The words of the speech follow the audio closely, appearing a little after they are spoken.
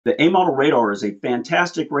The A model radar is a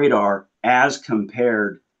fantastic radar as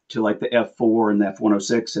compared to like the F4 and the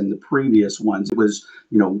F-106 and the previous ones. It was,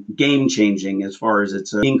 game changing as far as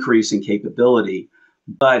its increase in capability,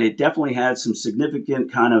 but it definitely had some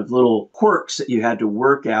significant kind of little quirks that you had to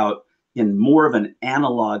work out in more of an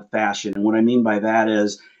analog fashion. And what I mean by that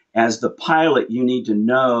is, as the pilot, you need to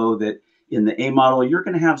know that in the A model, you're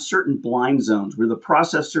going to have certain blind zones where the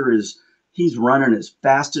processor he's running as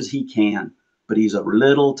fast as he can, but he's a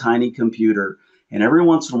little tiny computer. And every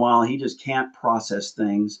once in a while, he just can't process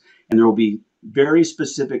things. And there will be very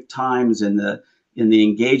specific times in the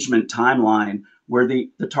engagement timeline where the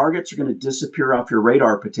targets are going to disappear off your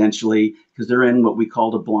radar potentially because they're in what we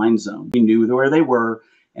called a blind zone. We knew where they were.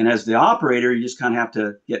 And as the operator, you just kind of have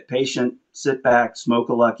to get patient, sit back, smoke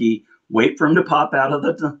a lucky, wait for him to pop out of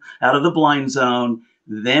the blind zone,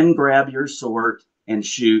 then grab your sword and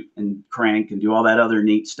shoot and crank and do all that other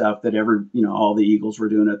neat stuff that all the Eagles were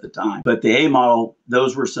doing at the time. But the A model,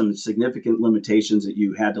 those were some significant limitations that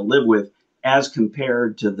you had to live with as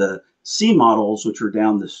compared to the C models, which were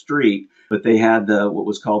down the street, but they had what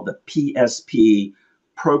was called the PSP,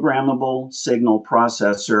 programmable signal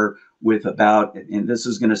processor, with about, and this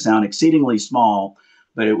is going to sound exceedingly small,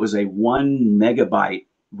 but it was a 1 megabyte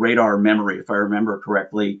radar memory, if I remember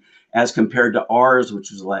correctly, as compared to ours, which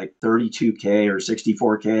was like 32K or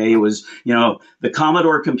 64K. It was, the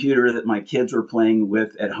Commodore computer that my kids were playing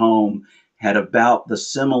with at home had about the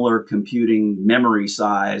similar computing memory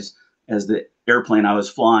size as the airplane I was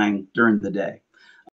flying during the day.